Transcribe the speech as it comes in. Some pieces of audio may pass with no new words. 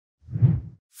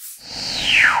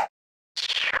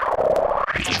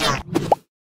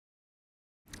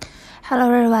Hello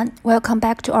everyone, welcome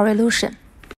back to our illusion.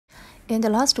 In the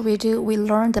last video, we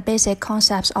learned the basic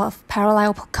concepts of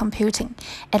parallel computing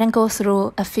and then go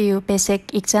through a few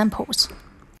basic examples.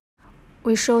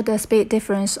 We showed the speed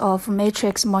difference of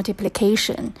matrix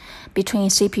multiplication between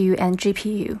CPU and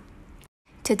GPU.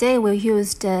 Today, we'll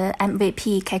use the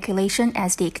MVP calculation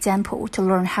as the example to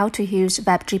learn how to use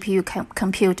WebGPU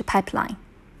compute pipeline.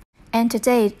 And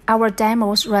today, our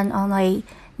demos run on a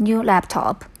new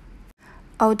laptop.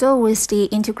 Although with the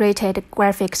integrated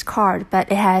graphics card,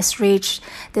 but it has reached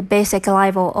the basic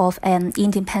level of an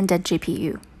independent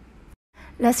GPU.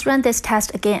 Let's run this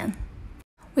test again.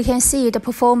 We can see the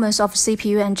performance of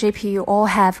CPU and GPU all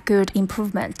have good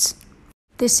improvements.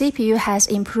 The CPU has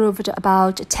improved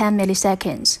about 10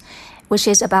 milliseconds, which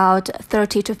is about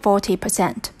 30 to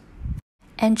 40%.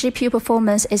 And GPU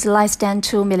performance is less than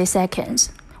 2 milliseconds,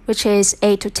 which is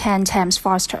 8 to 10 times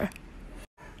faster.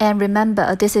 And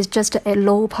remember, this is just a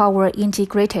low-power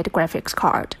integrated graphics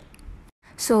card.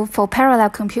 So for parallel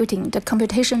computing, the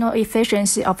computational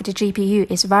efficiency of the GPU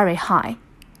is very high.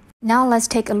 Now let's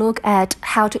take a look at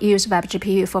how to use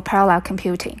WebGPU for parallel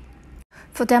computing.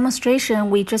 For demonstration,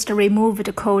 we just remove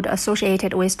the code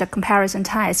associated with the comparison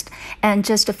test and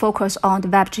just focus on the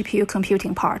WebGPU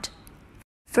computing part.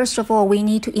 First of all, we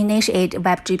need to initiate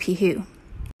WebGPU.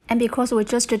 And because we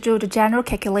just do the general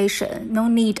calculation, no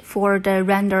need for the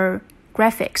render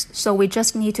graphics. So we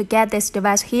just need to get this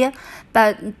device here,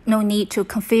 but no need to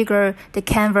configure the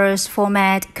canvas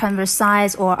format, canvas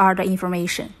size, or other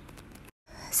information.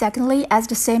 Secondly, as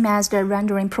the same as the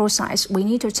rendering process, we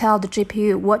need to tell the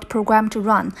GPU what program to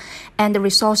run and the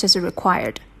resources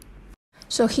required.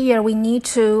 So here we need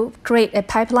to create a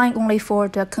pipeline only for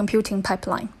the computing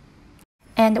pipeline.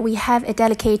 And we have a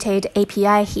dedicated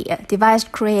API here, device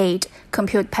create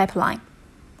compute pipeline.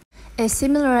 It's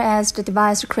similar as the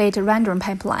device create rendering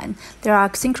pipeline. There are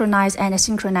synchronized and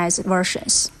asynchronous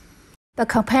versions. But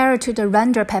compared to the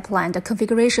render pipeline, the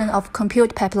configuration of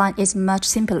compute pipeline is much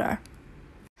simpler.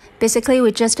 Basically,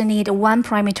 we just need one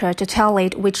parameter to tell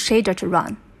it which shader to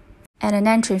run, and an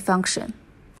entry function.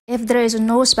 If there is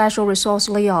no special resource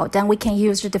layout, then we can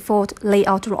use the default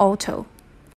layout auto.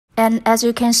 And as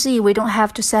you can see, we don't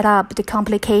have to set up the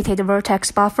complicated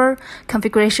vertex buffer,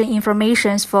 configuration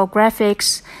informations for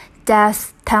graphics,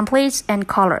 depth, templates, and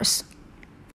colors.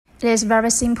 It is very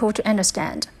simple to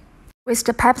understand. With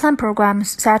the pipeline program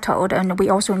settled, and we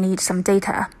also need some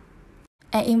data.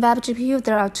 And in WebGPU,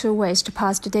 there are two ways to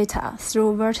pass the data,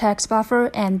 through vertex buffer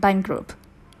and bind group.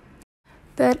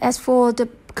 But as for the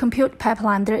compute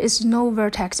pipeline, there is no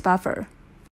vertex buffer.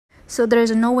 So there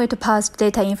is no way to pass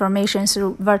data information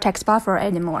through vertex buffer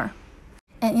anymore.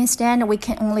 And instead, we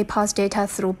can only pass data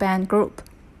through bind group.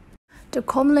 The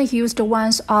commonly used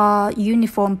ones are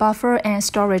uniform buffer and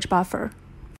storage buffer.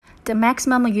 The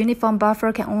maximum uniform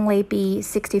buffer can only be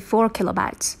 64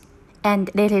 kilobytes, and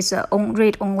it is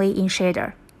read-only in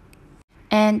shader.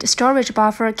 And storage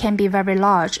buffer can be very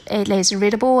large. It is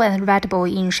readable and writable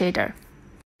in shader.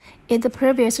 In the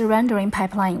previous rendering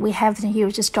pipeline, we haven't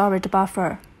used storage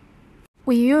buffer.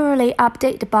 We usually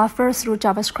update the buffer through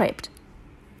JavaScript.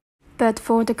 But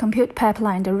for the compute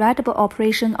pipeline, the writable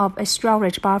operation of a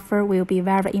storage buffer will be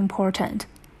very important.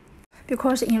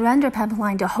 Because in render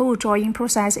pipeline, the whole drawing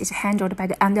process is handled by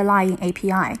the underlying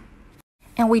API.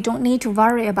 And we don't need to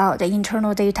worry about the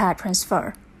internal data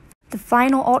transfer. The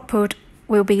final output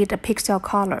will be the pixel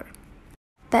color.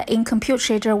 But in compute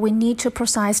shader, we need to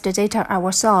process the data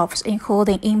ourselves,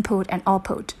 including input and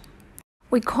output.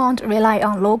 We can't rely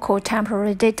on local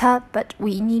temporary data, but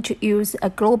we need to use a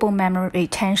global memory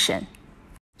retention.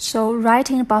 So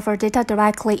writing buffer data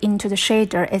directly into the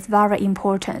shader is very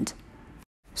important.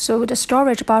 So the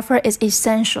storage buffer is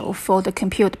essential for the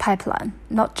compute pipeline,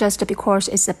 not just because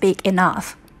it's big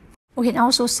enough. We can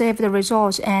also save the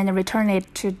results and return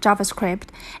it to JavaScript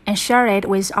and share it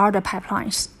with other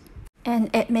pipelines.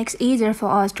 And it makes it easier for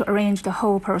us to arrange the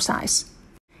whole process.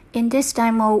 In this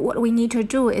demo, what we need to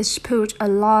do is put a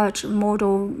large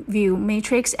model view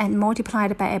matrix and multiply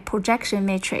it by a projection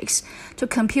matrix to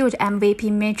compute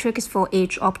MVP matrix for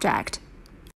each object.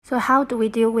 So how do we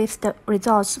deal with the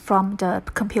results from the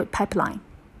compute pipeline?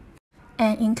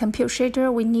 And in compute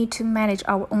shader, we need to manage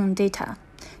our own data.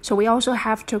 So we also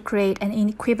have to create an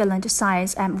equivalent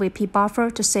size MVP buffer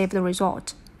to save the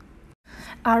result.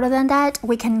 Other than that,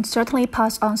 we can certainly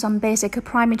pass on some basic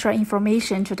parameter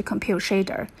information to the compute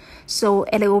shader, so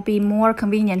it will be more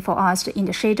convenient for us in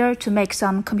the shader to make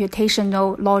some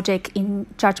computational logic in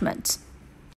judgments.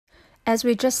 As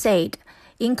we just said,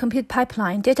 in compute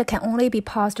pipeline, data can only be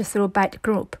passed through bind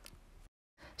group.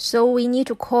 So we need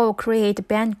to call create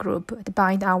bind group to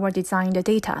bind our designed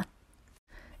data.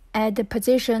 at the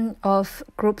position of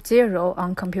group 0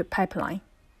 on compute pipeline.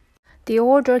 The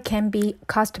order can be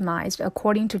customized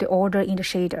according to the order in the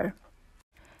shader.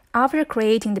 After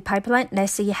creating the pipeline,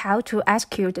 let's see how to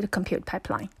execute the compute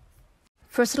pipeline.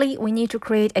 Firstly, we need to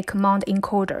create a command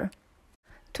encoder.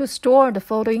 To store, the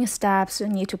following steps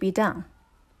need to be done.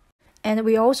 And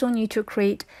we also need to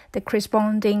create the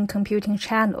corresponding computing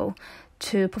channel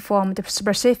to perform the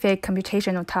specific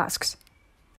computational tasks.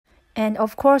 And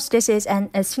of course, this is an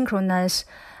asynchronous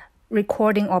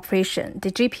recording operation.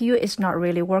 The GPU is not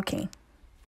really working.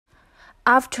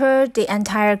 After the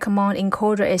entire command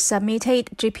encoder is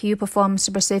submitted, GPU performs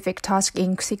specific tasks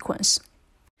in sequence.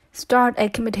 Start a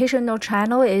computational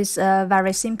channel is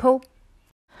very simple.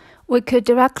 We could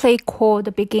directly call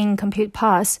the begin compute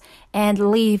path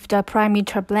and leave the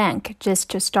parameter blank just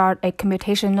to start a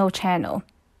computational channel.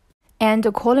 And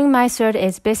the calling method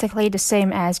is basically the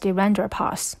same as the render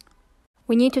path.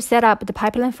 We need to set up the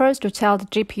pipeline first to tell the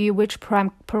GPU which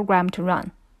program to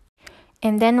run.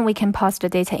 And then we can pass the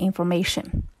data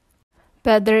information.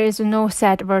 But there is no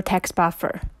set vertex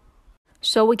buffer,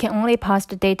 so we can only pass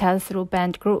the data through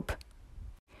band group.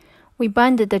 We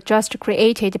bind the just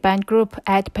created band group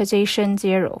at position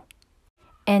 0,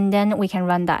 and then we can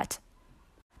run that.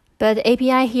 But the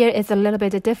API here is a little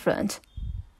bit different.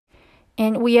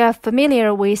 And we are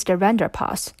familiar with the render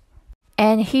path.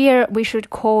 And here we should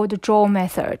call the draw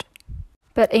method.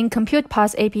 But in Compute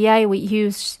Path API, we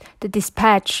use the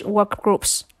dispatch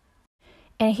workgroups.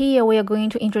 And here we are going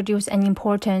to introduce an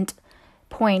important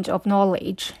point of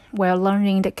knowledge while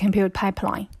learning the compute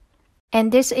pipeline.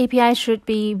 And this API should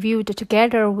be viewed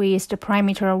together with the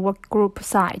parameter workgroup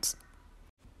size.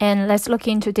 And let's look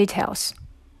into details.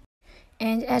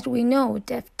 And as we know,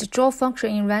 that the draw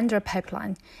function in render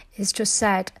pipeline is to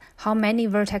set how many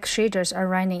vertex shaders are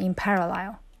running in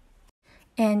parallel,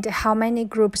 and how many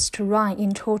groups to run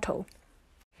in total.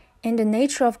 And the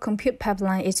nature of compute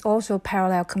pipeline is also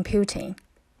parallel computing.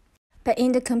 But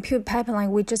in the compute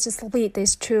pipeline, we just split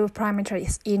these two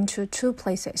parameters into two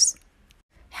places.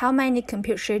 How many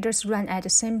compute shaders run at the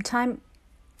same time?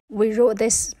 We wrote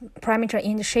this parameter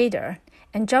in the shader,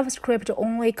 and JavaScript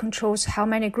only controls how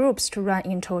many groups to run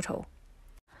in total.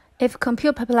 If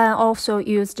compute pipeline also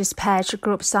use dispatch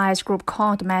group size group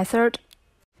count method,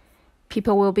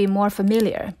 people will be more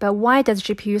familiar. But why does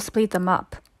GPU split them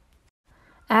up?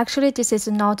 Actually, this is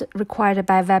not required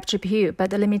by WebGPU, but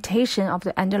the limitation of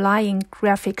the underlying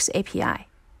graphics API.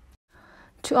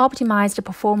 To optimize the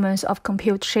performance of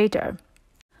compute shader,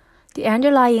 the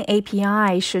underlying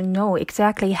API should know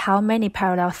exactly how many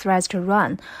parallel threads to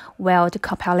run while the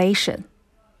compilation.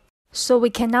 So we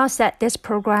can now set this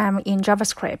program in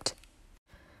JavaScript.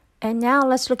 And now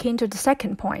let's look into the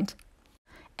second point.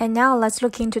 And now let's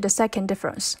look into the second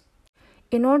difference.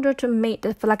 In order to meet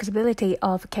the flexibility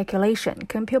of calculation,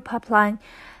 compute pipeline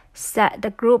set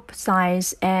the group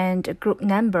size and group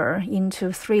number into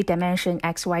 3-dimension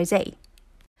XYZ.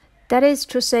 That is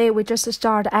to say, we just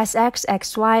start SX,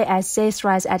 XY as Z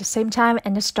threads at the same time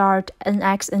and start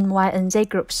NX, NY, and Z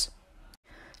groups.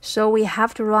 So we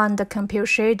have to run the compute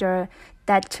shader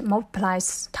that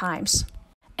multiplies times.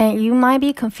 And you might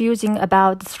be confusing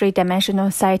about the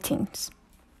 3-dimensional settings.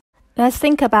 Let's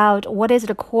think about what is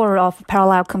the core of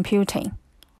parallel computing.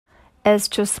 It's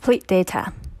to split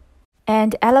data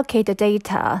and allocate the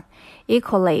data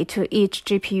equally to each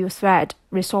GPU thread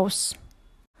resource.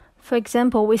 For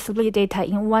example, we split data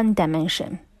in 1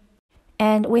 dimension,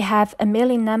 and we have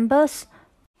 1,000,000 numbers,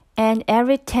 and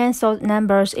every 10,000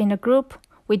 numbers in a group,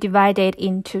 we divide it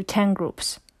into 10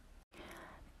 groups.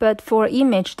 But for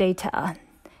image data,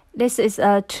 this is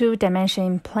a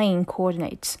 2-dimension plane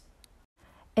coordinates.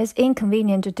 It's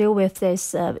inconvenient to deal with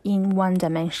this in 1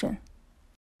 dimension.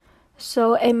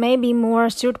 So it may be more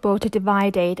suitable to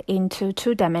divide it into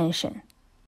 2 dimensions.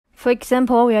 For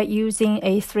example, we are using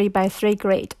a 3x3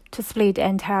 grid to split the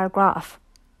entire graph.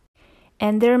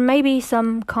 And there may be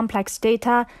some complex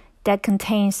data that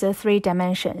contains 3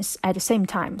 dimensions at the same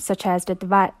time, such as the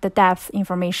depth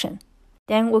information.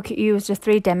 Then we could use the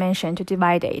 3 dimension to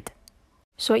divide it.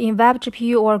 So in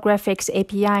WebGPU or graphics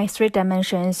API, 3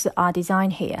 dimensions are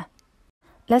designed here.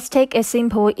 Let's take a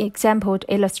simple example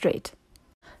to illustrate.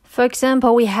 For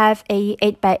example, we have a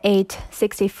 8x8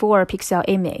 64-pixel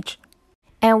image,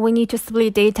 and we need to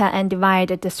split data and divide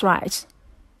the threads.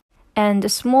 And the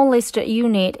smallest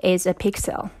unit is a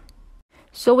pixel.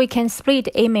 So we can split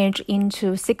the image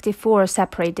into 64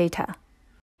 separate data,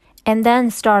 and then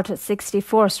start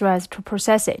 64 threads to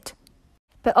process it.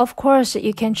 But of course,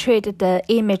 you can treat the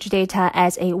image data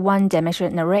as a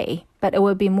 1-dimensional array, but it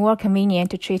will be more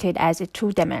convenient to treat it as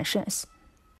 2 dimensions.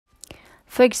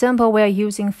 For example, we are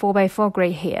using 4x4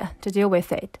 grid here to deal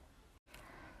with it.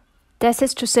 That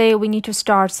is to say, we need to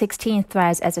start 16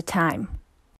 threads at a time.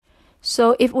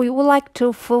 So if we would like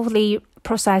to fully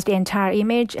process the entire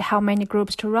image, how many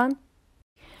groups to run?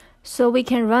 So we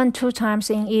can run 2 times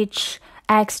in each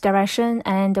X direction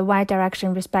and Y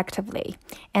direction respectively,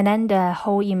 and then the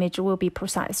whole image will be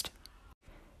processed.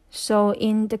 So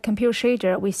in the compute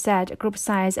shader, we set group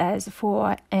size as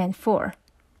 4 and 4.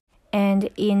 And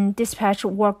in dispatch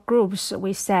work groups,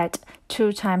 we set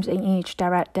 2 times in each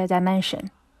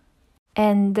dimension.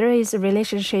 And there is a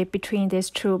relationship between these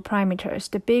 2 parameters.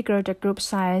 The bigger the group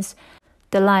size,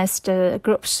 the less the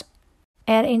groups.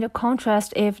 And in the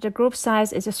contrast, if the group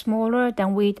size is smaller,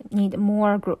 then we need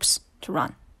more groups to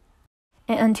run.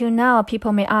 And until now,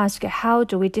 people may ask, how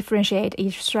do we differentiate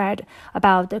each thread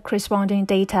about the corresponding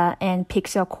data and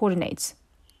pixel coordinates?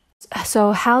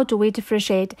 So how do we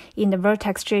differentiate in the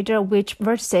vertex shader which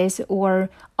vertices or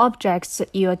objects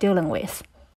you are dealing with?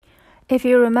 If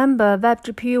you remember,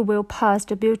 WebGPU will pass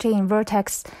the built-in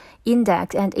vertex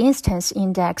index and instance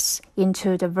index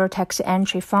into the vertex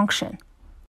entry function.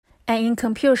 And in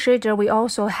compute shader, we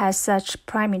also have such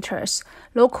parameters,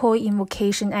 local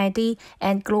invocation ID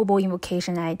and global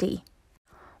invocation ID,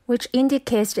 which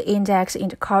indicates the index in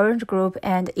the current group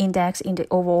and index in the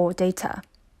overall data.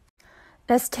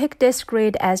 Let's take this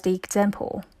grid as the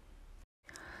example.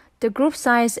 The group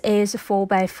size is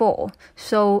 4x4,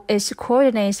 so its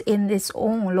coordinates in its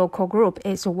own local group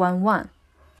is 1, 1.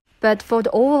 But for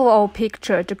the overall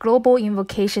picture, the global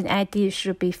invocation ID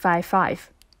should be 5, 5.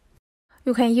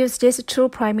 You can use these 2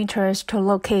 parameters to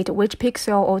locate which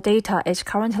pixel or data is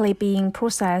currently being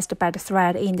processed by the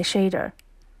thread in the shader.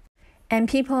 And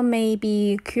people may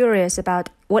be curious about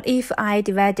what if I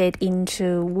divide it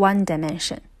into 1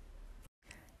 dimension?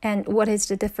 And what is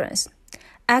the difference?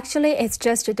 Actually, it's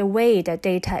just the way the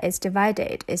data is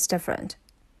divided is different.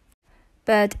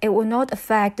 But it will not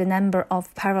affect the number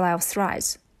of parallel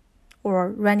threads or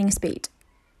running speed.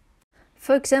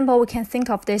 For example, we can think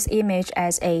of this image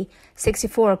as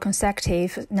 64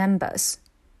 consecutive numbers.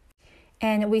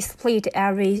 And we split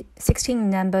every 16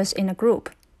 numbers in a group.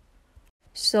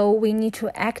 So we need to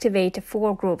activate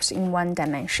 4 groups in 1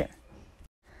 dimension.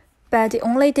 But the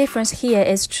only difference here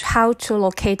is how to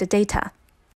locate the data.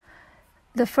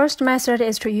 The first method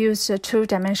is to use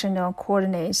 2-dimensional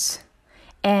coordinates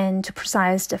and to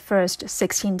process the first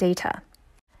 16 data.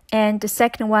 And the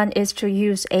second one is to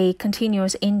use a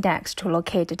continuous index to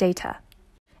locate the data.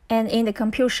 And in the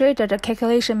compute shader, the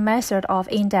calculation method of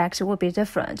index will be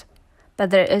different,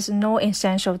 but there is no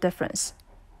essential difference.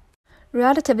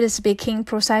 Relatively speaking,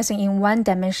 processing in 1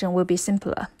 dimension will be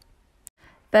simpler.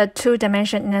 But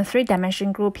 2-dimension and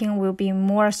 3-dimension grouping will be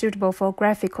more suitable for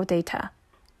graphical data.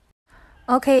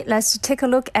 Okay, let's take a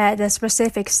look at the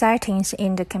specific settings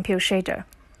in the compute shader.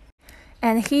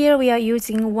 And here we are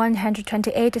using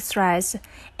 128 threads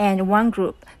and 1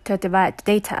 group to divide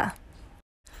data.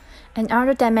 And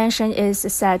our dimension is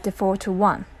set 4 to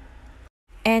 1.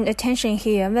 And attention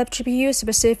here, WebGPU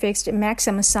specifics the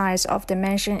maximum size of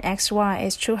dimension XY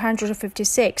is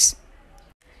 256.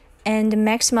 And the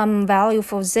maximum value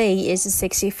for Z is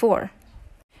 64.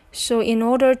 So in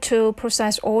order to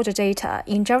process all the data,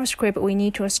 in JavaScript we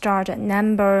need to start a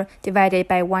number divided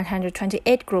by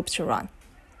 128 groups to run.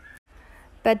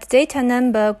 But the data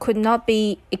number could not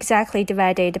be exactly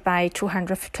divided by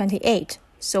 228,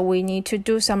 so we need to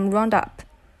do some roundup.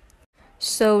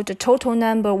 So the total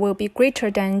number will be greater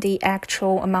than the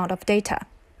actual amount of data.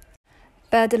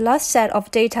 But the last set of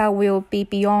data will be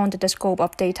beyond the scope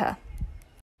of data.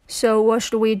 So what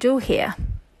should we do here?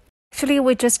 Actually,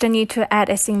 we just need to add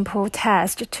a simple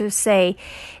test to say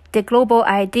the global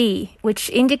ID, which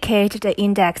indicates the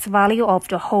index value of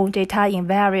the whole data in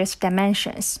various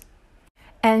dimensions.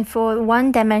 And for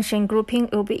 1-dimension grouping,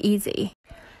 it will be easy.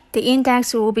 The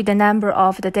index will be the number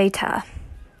of the data.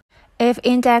 If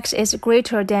index is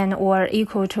greater than or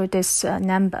equal to this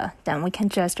number, then we can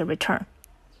just return.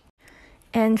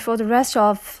 And for the rest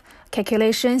of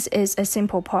calculations is a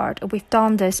simple part. We've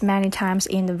done this many times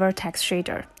in the vertex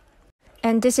shader.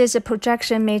 And this is a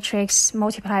projection matrix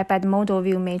multiplied by the model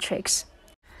view matrix.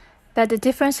 But the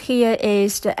difference here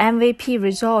is the MVP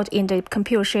result in the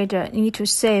compute shader need to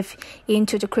save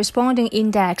into the corresponding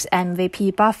index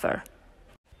MVP buffer.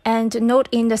 And note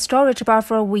in the storage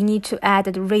buffer, we need to add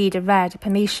the read-write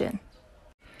permission.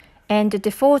 And the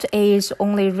default is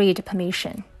only read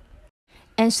permission.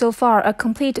 And so far, a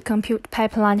complete compute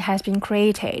pipeline has been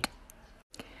created.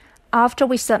 After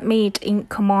we submit in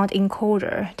command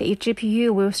encoder, the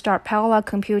GPU will start parallel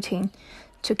computing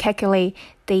to calculate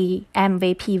the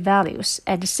MVP values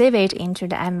and save it into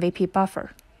the MVP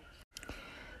buffer.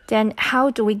 Then how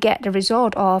do we get the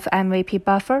result of MVP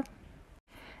buffer?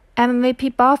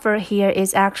 MVP buffer here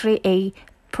is actually a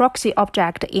proxy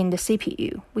object in the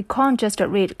CPU. We can't just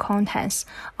read contents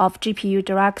of GPU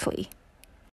directly.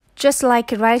 Just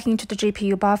like writing to the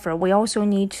GPU buffer, we also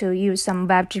need to use some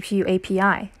WebGPU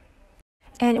API.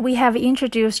 And we have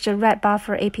introduced the read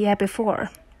buffer API before.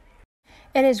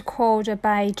 It is called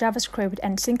by JavaScript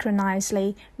and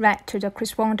synchronously read to the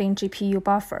corresponding GPU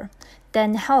buffer.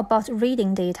 Then how about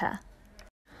reading data?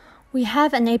 We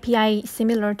have an API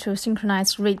similar to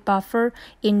synchronized read buffer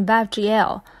in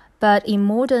WebGL, but in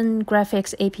modern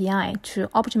graphics API to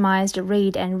optimize the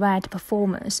read and write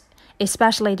performance,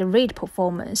 especially the read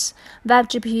performance.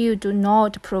 WebGPU do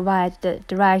not provide the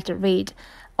direct read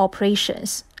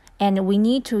operations, and we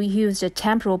need to use the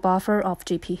temporal buffer of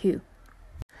GPU.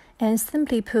 And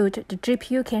simply put, the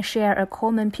GPU can share a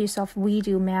common piece of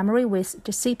video memory with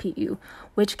the CPU,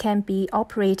 which can be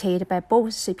operated by both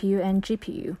CPU and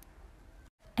GPU.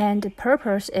 And the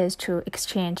purpose is to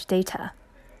exchange data.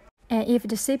 And if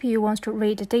the CPU wants to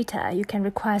read the data, you can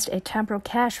request a temporal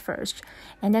cache first,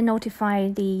 and then notify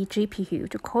the GPU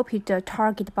to copy the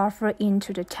target buffer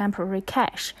into the temporary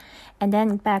cache, and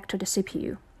then back to the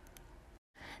CPU.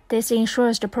 This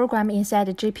ensures the program inside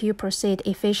the GPU proceeds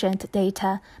efficient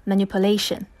data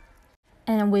manipulation,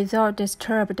 and without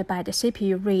disturbed by the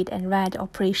CPU read and write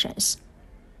operations.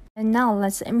 And now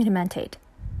let's implement it.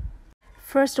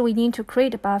 First, we need to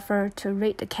create a buffer to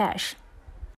read the cache.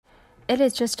 It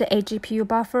is just a GPU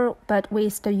buffer, but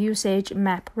with the usage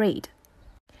map read,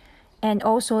 and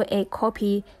also a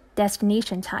copy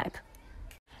destination type.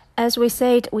 As we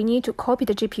said, we need to copy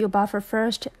the GPU buffer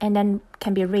first, and then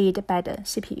can be read by the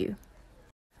CPU.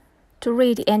 To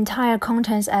read the entire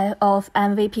contents of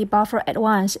MVP buffer at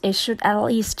once, it should at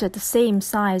least the same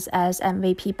size as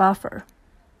MVP buffer.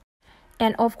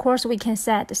 And of course, we can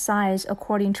set the size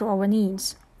according to our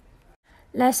needs.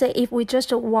 Let's say if we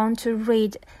just want to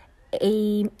read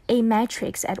a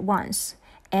matrix at once,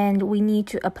 and we need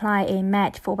to apply a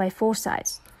mat 4x4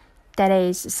 size, that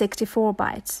is 64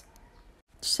 bytes.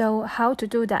 So how to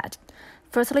do that?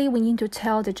 Firstly, we need to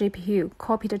tell the GPU,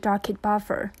 copy the target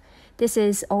buffer. This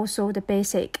is also the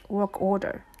basic work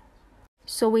order.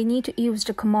 So we need to use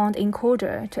the command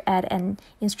encoder to add an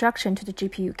instruction to the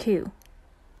GPU queue.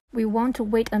 We want to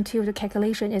wait until the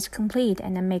calculation is complete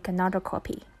and then make another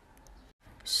copy.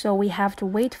 So we have to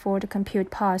wait for the compute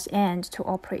pass end to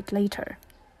operate later.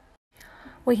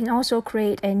 We can also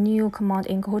create a new command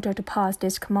encoder to pass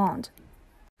this command,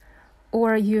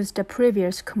 or use the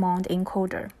previous command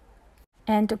encoder.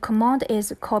 And the command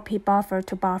is copy buffer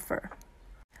to buffer,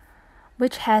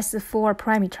 which has 4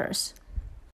 parameters.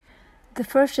 The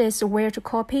first is where to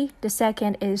copy, the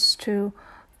second is to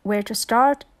where to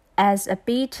start as a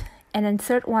bit, and then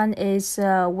third one is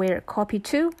where copy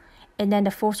to, and then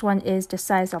the fourth one is the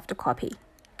size of the copy.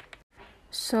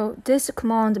 So this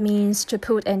command means to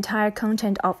put entire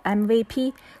content of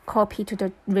MVP copy to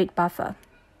the read buffer.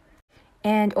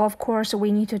 And of course,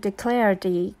 we need to declare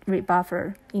the read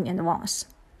buffer in advance.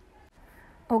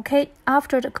 Okay,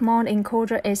 after the command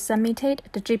encoder is submitted,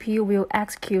 the GPU will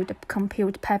execute the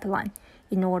compute pipeline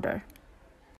in order,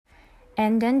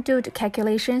 and then do the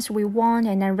calculations we want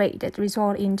and then read the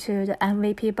result into the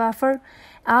MVP buffer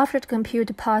after the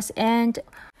compute pass end,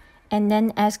 and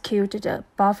then execute the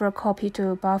buffer copy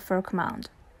to buffer command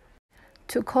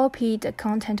to copy the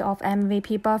content of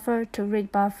MVP buffer to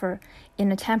read buffer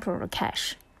in a temporal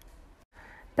cache.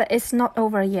 But it's not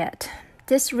over yet.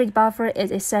 This read buffer is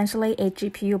essentially a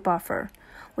GPU buffer.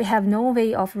 We have no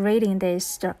way of reading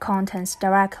these contents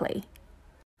directly.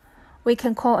 We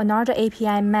can call another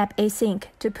API map async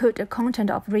to put the content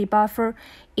of read buffer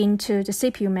into the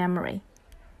CPU memory.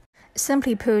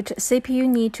 Simply put, CPU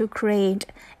need to create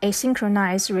a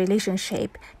synchronized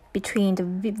relationship between the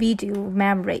video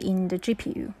memory in the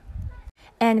GPU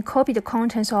and copy the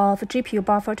contents of GPU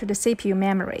buffer to the CPU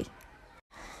memory.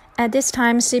 At this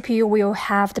time, CPU will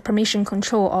have the permission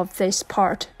control of this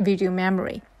part, video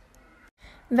memory.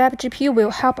 WebGPU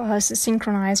will help us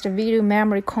synchronize the video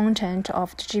memory content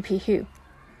of the GPU.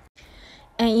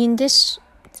 And in this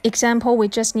example, we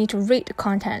just need to read the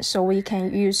content, so we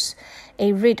can use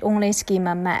a read-only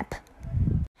schema map.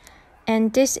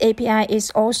 And this API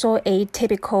is also a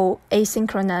typical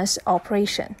asynchronous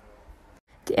operation.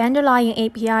 The underlying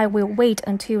API will wait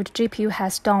until the GPU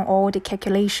has done all the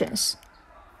calculations.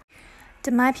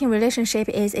 The mapping relationship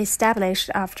is established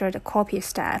after the copy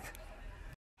step.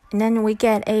 And then we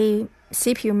get a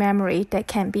CPU memory that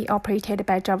can be operated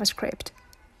by JavaScript.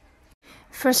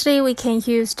 Firstly, we can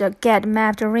use the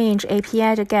getMappedRange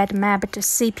API to get mapped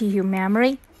CPU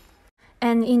memory.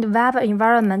 And in the web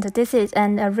environment, this is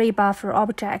an array buffer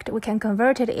object. We can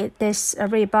convert this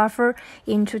array buffer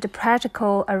into the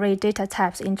practical array data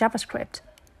types in JavaScript.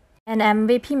 And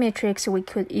MVP matrix, we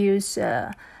could use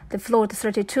the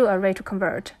float32 array to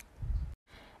convert.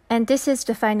 And this is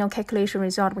the final calculation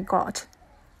result we got.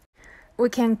 We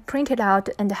can print it out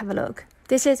and have a look.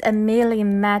 This is a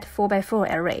million mat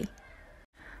 4x4 array.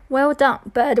 Well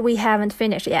done, but we haven't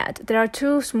finished yet. There are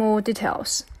two small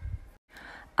details.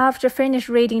 After finish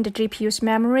reading the GPU's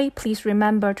memory, please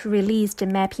remember to release the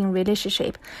mapping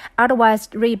relationship. Otherwise,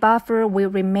 the array buffer will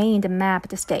remain in the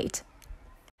mapped state.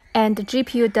 And the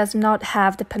GPU does not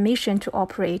have the permission to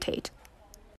operate it.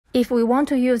 If we want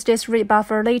to use this read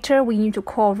buffer later, we need to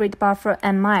call read buffer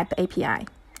and map API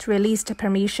to release the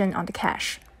permission on the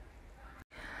cache.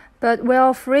 But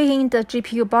while freeing the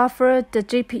GPU buffer,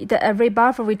 the array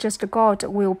buffer we just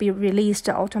got will be released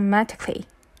automatically,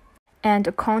 and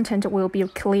the content will be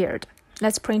cleared.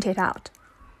 Let's print it out.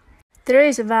 There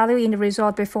is a value in the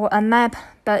result before unmap,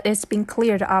 but it's been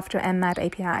cleared after unmap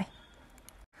API.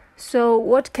 So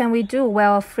what can we do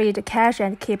while free the cache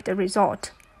and keep the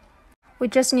result? We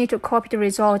just need to copy the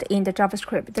result in the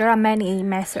JavaScript. There are many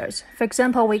methods. For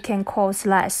example, we can call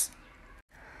slash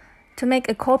to make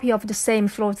a copy of the same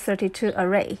float32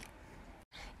 array.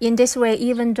 In this way,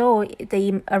 even though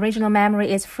the original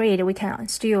memory is freed, we can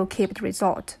still keep the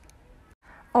result.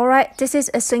 Alright, this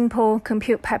is a simple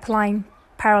compute pipeline,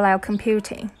 parallel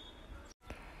computing,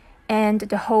 and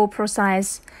the whole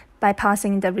process by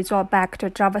passing the result back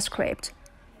to JavaScript.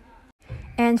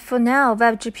 And for now,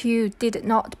 WebGPU did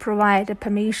not provide the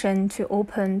permission to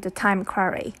open the time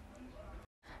query.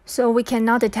 So we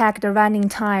cannot detect the running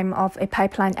time of a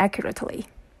pipeline accurately.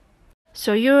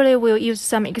 So usually we'll use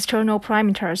some external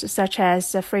parameters such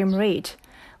as the frame rate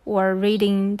or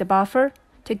reading the buffer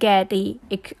to get the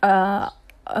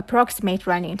approximate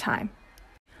running time.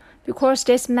 Because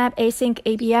this map async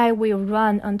API will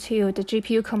run until the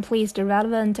GPU completes the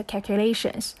relevant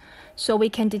calculations, so we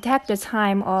can detect the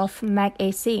time of map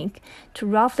async to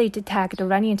roughly detect the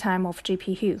running time of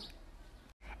GPU.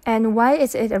 And why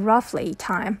is it a roughly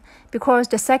time? Because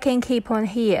the second key point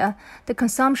here, the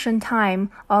consumption time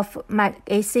of map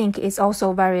async is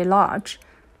also very large,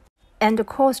 and the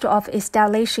cost of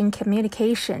establishing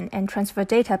communication and transfer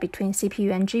data between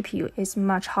CPU and GPU is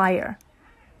much higher.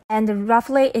 And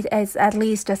roughly it is at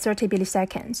least 30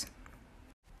 milliseconds.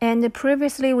 And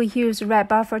previously we used read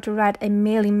buffer to write a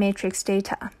million matrix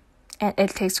data, and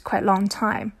it takes quite a long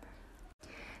time.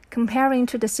 Comparing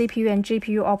to the CPU and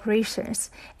GPU operations,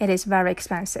 it is very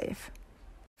expensive.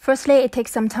 Firstly, it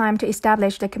takes some time to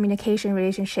establish the communication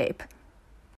relationship.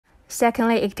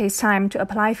 Secondly, it takes time to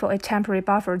apply for a temporary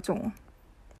buffer zone.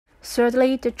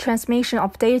 Thirdly, the transmission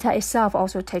of data itself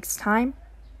also takes time.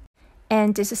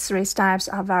 And these three steps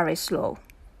are very slow.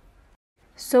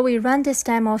 So we run this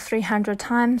demo 300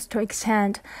 times to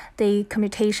extend the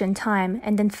computation time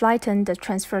and then flatten the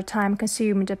transfer time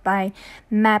consumed by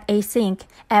map async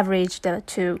averaged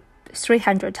to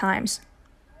 300 times.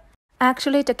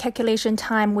 Actually, the calculation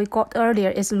time we got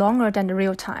earlier is longer than the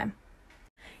real time.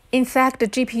 In fact, the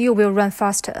GPU will run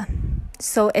faster.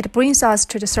 So it brings us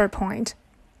to the third point.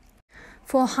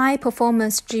 For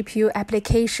high-performance GPU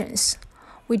applications,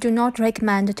 we do not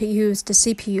recommend to use the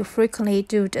CPU frequently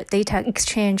due to data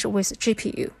exchange with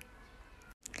GPU,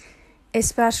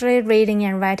 especially reading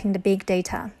and writing the big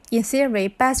data. In theory,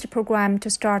 best program to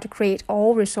start to create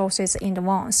all resources in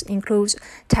advance includes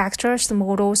textures,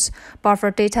 models,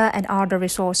 buffer data, and other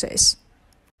resources,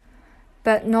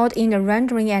 but not in the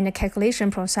rendering and the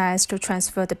calculation process to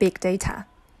transfer the big data.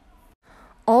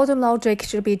 All the logic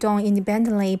should be done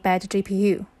independently by the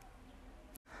GPU.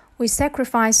 We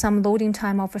sacrifice some loading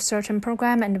time of a certain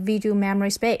program and video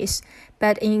memory space,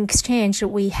 but in exchange,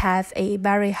 we have a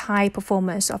very high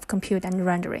performance of compute and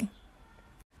rendering.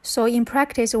 So in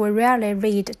practice, we rarely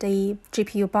read the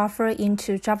GPU buffer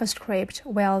into JavaScript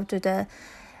while do the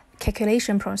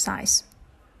calculation process.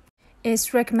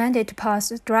 It's recommended to pass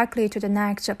directly to the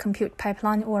next compute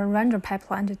pipeline or render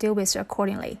pipeline to deal with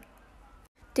accordingly.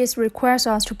 This requires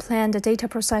us to plan the data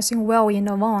processing well in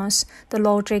advance, the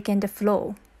logic and the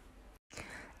flow.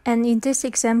 And in this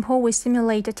example, we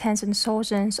simulate tens and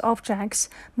thousands of objects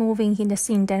moving in the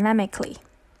scene dynamically.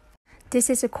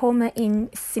 This is common in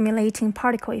simulating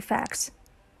particle effects.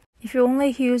 If you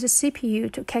only use a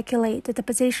CPU to calculate the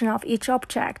position of each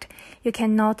object, you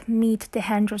cannot meet the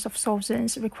hundreds of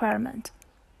thousands requirement.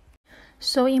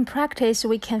 So in practice,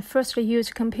 we can first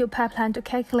use compute pipeline to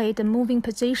calculate the moving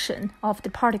position of the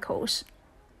particles.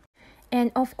 And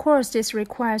of course, this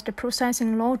requires the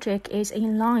processing logic is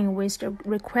in line with the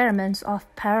requirements of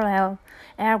parallel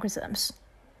algorithms.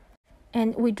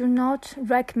 And we do not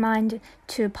recommend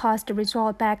to pass the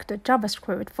result back to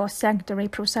JavaScript for secondary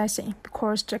processing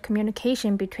because the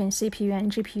communication between CPU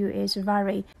and GPU is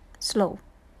very slow.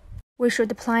 We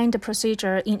should plan the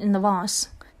procedure in advance.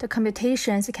 The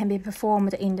computations can be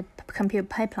performed in the compute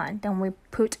pipeline, then we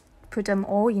put them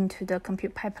all into the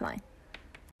compute pipeline.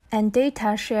 And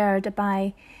data shared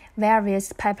by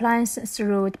various pipelines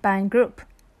through the bind group.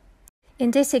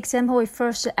 In this example, we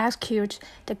first execute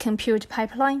the compute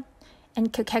pipeline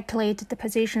and calculate the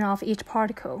position of each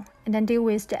particle, and then deal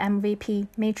with the MVP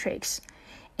matrix.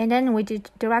 And then we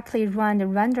directly run the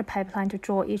render pipeline to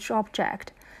draw each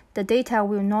object. The data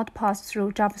will not pass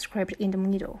through JavaScript in the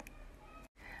middle.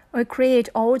 We create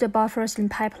all the buffers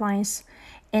and pipelines,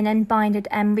 and then bind the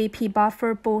MVP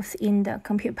buffer both in the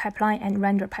compute pipeline and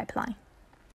render pipeline.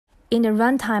 In the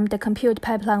runtime, the compute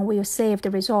pipeline will save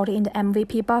the result in the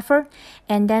MVP buffer,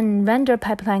 and then render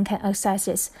pipeline can access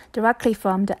it directly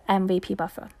from the MVP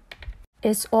buffer.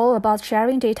 It's all about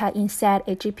sharing data inside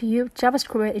a GPU.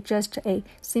 JavaScript is just a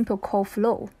simple call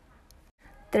flow.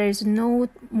 There is no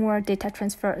more data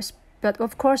transfers, but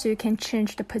of course you can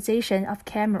change the position of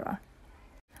camera.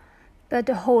 But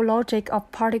the whole logic of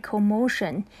particle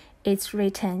motion is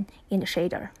written in the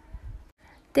shader.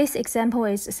 This example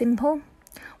is simple.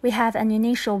 We have an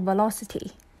initial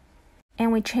velocity,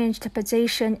 and we change the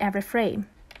position every frame.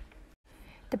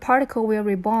 The particle will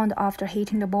rebound after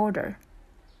hitting the border.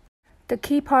 The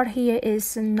key part here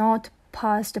is not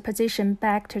pass the position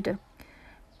back to the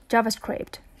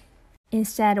JavaScript.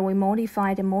 Instead, we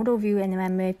modify the model view and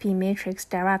MVP matrix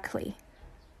directly,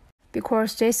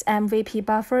 because this MVP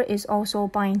buffer is also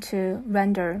bind to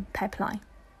render pipeline.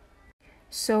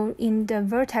 So in the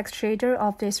vertex shader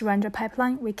of this render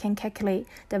pipeline, we can calculate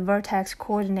the vertex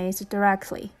coordinates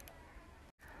directly.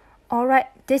 Alright,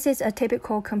 this is a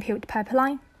typical compute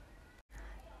pipeline.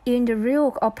 In the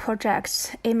real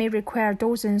projects, it may require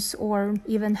dozens or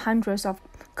even hundreds of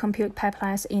compute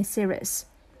pipelines in series.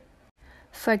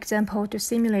 For example, to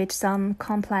simulate some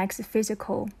complex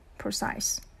physical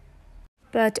process.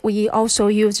 But we also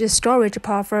use the storage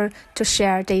buffer to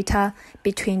share data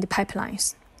between the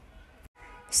pipelines.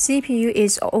 CPU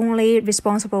is only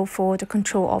responsible for the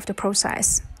control of the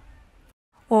process,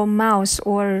 or mouse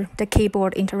or the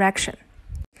keyboard interaction.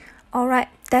 Alright,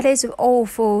 that is all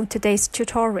for today's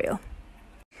tutorial.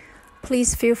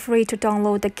 Please feel free to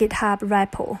download the GitHub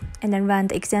repo and then run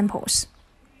the examples.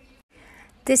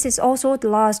 This is also the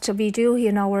last video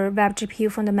in our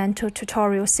WebGPU Fundamental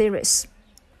tutorial series.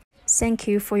 Thank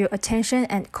you for your attention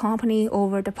and company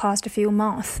over the past few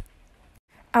months.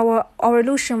 Our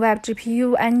Revolution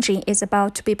WebGPU engine is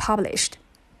about to be published.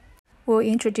 We'll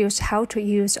introduce how to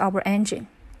use our engine.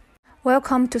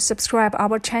 Welcome to subscribe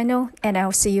our channel, and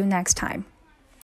I'll see you next time.